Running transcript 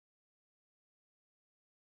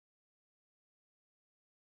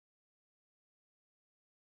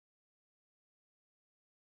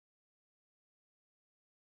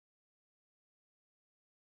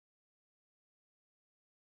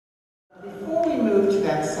Before we move to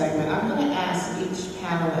that segment, I'm going to ask each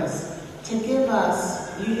panelist to give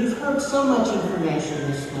us, you've heard so much information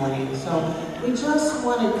this morning, so we just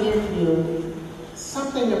want to give you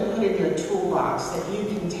something to put in your toolbox that you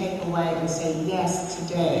can take away and say, yes,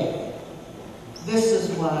 today, this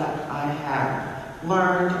is what I have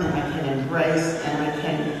learned and I can embrace and I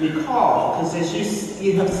can recall, because as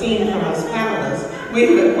you have seen from us panelists,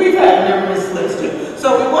 we've had numerous lists too.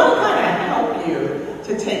 So we want to kind of help you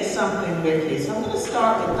to take something with you. So I'm going to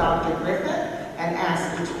start with Dr. Griffith and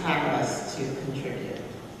ask each panelist to contribute.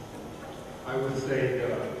 I would say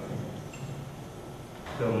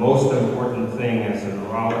the most important thing as a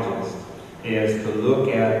neurologist is to look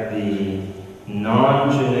at the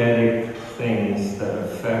non-genetic things that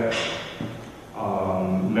affect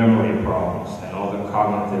memory problems and other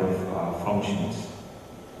cognitive functions.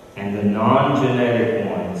 And the non-genetic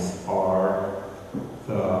ones are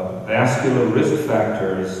the vascular risk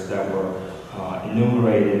factors that were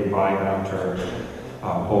enumerated by Dr.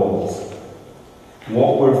 Bowles.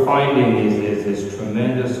 What we're finding is there's this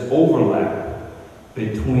tremendous overlap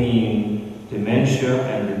between dementia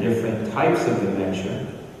and the different types of dementia,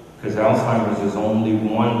 because Alzheimer's is only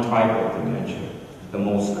one type of dementia, the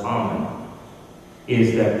most common,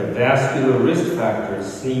 is that the vascular risk factors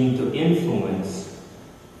seem to influence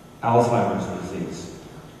Alzheimer's disease.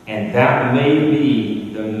 And that may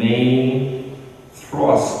be the main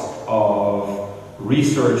thrust of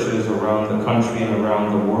researchers around the country and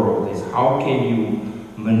around the world, is how can you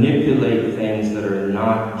manipulate things that are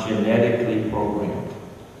not genetically programmed.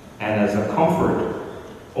 And as a comfort,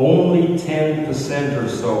 only 10% or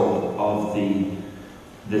so of the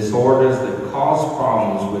disorders that cause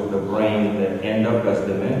problems with the brain that end up as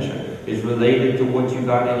dementia is related to what you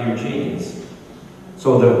got in your genes.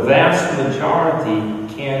 So the vast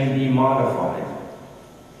majority can be modified.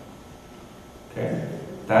 Okay?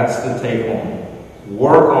 That's the take home.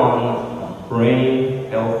 Work on a brain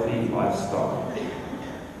healthy lifestyle.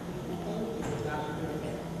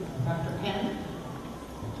 Dr. Penn?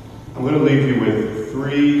 I'm going to leave you with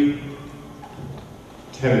 3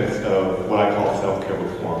 tenets of what I call self-care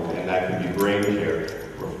reform, and that can be brain care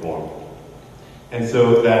reform. And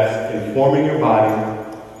so that's informing your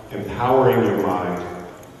body, empowering your mind,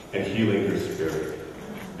 and healing your spirit.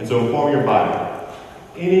 And so inform your body.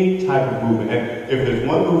 Any type of movement, and if there's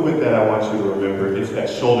one movement that I want you to remember, it's that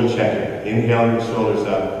shoulder check-in. Inhaling the shoulders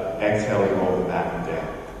up, exhaling, roll the back and down.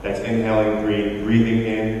 That's inhaling, breathing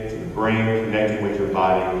in to the brain, connecting with your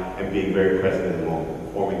body, and being very present in the moment,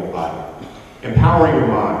 informing the body. Empowering your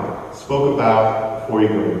mind. Spoke about before you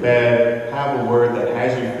go to bed, have a word that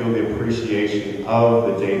has you feel the appreciation of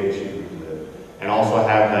the day that you live, and also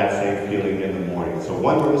have that same feeling in the morning. So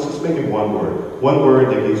one word, let's just make it one word. One word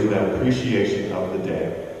that gives you that appreciation of the day.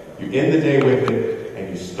 You end the day with it, and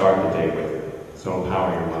you start the day with it. So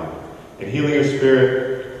empower your mind. And healing your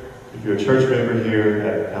spirit, if you're a church member here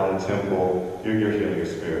at Allen Temple, you're healing your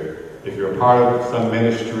spirit. If you're a part of some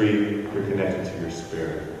ministry, you're connected to your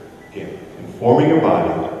spirit. Again, informing your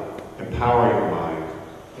body, empowering your mind,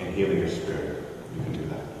 and healing your spirit. You can do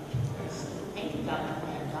that. Thanks. Thank you, Dr.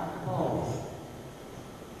 Penn. Dr. Bowles.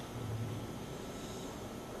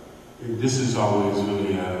 This is always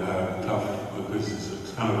really tough because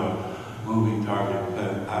it's kind of a moving target.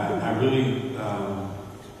 But I really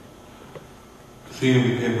feel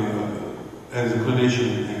as a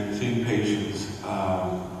clinician and seeing patients,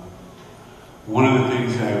 one of the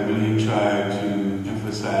things I really try to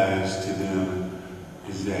emphasize to them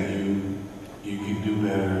is that you can do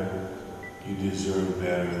better, you deserve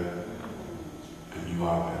better, and you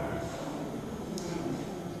are better.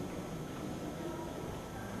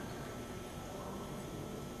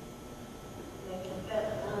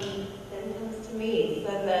 That comes to me.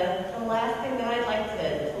 So the last thing that I'd like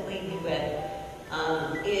to leave you with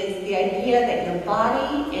is the idea that your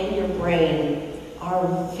body and your brain are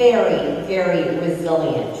very, very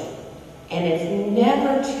resilient. And it's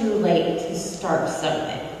never too late to start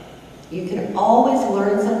something. You can always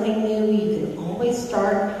learn something new. You can always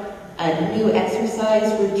start a new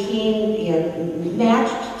exercise routine,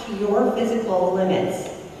 matched to your physical limits.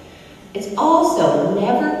 It's also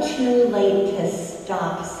never too late to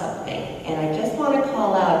stop something. And I just want to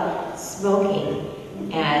call out smoking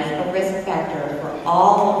as a risk factor for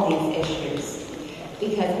all of these issues.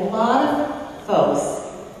 Because a lot of folks,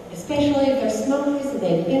 especially if they're smokers and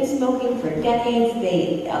they've been smoking for decades,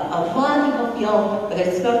 a lot of people feel, whether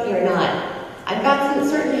it's smoking or not, I've got some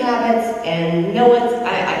certain habits and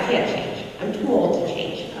I can't change. I'm too old to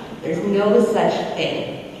change. There's no such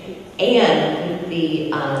thing. And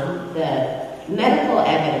the medical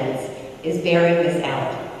evidence is bearing this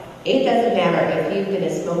out. It doesn't matter if you've been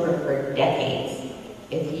a smoker for decades.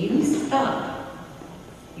 If you stop,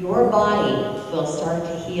 your body will start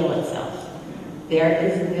to heal itself. There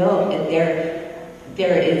is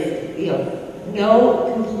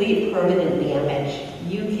no complete permanent damage.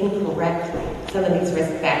 You can correct some of these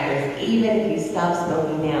risk factors even if you stop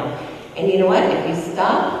smoking now. And you know what? If you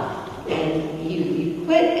stop and you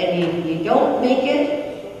quit and you don't make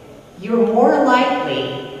it, you're more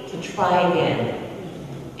likely to try again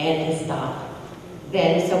and to stop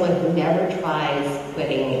than someone who never tries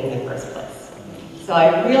quitting in the first place. So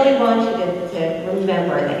I really want you to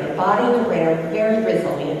remember that your body and your brain are very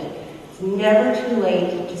resilient. It's never too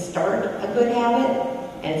late to start a good habit,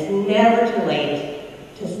 and it's never too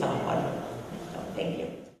late to stop one. So thank you.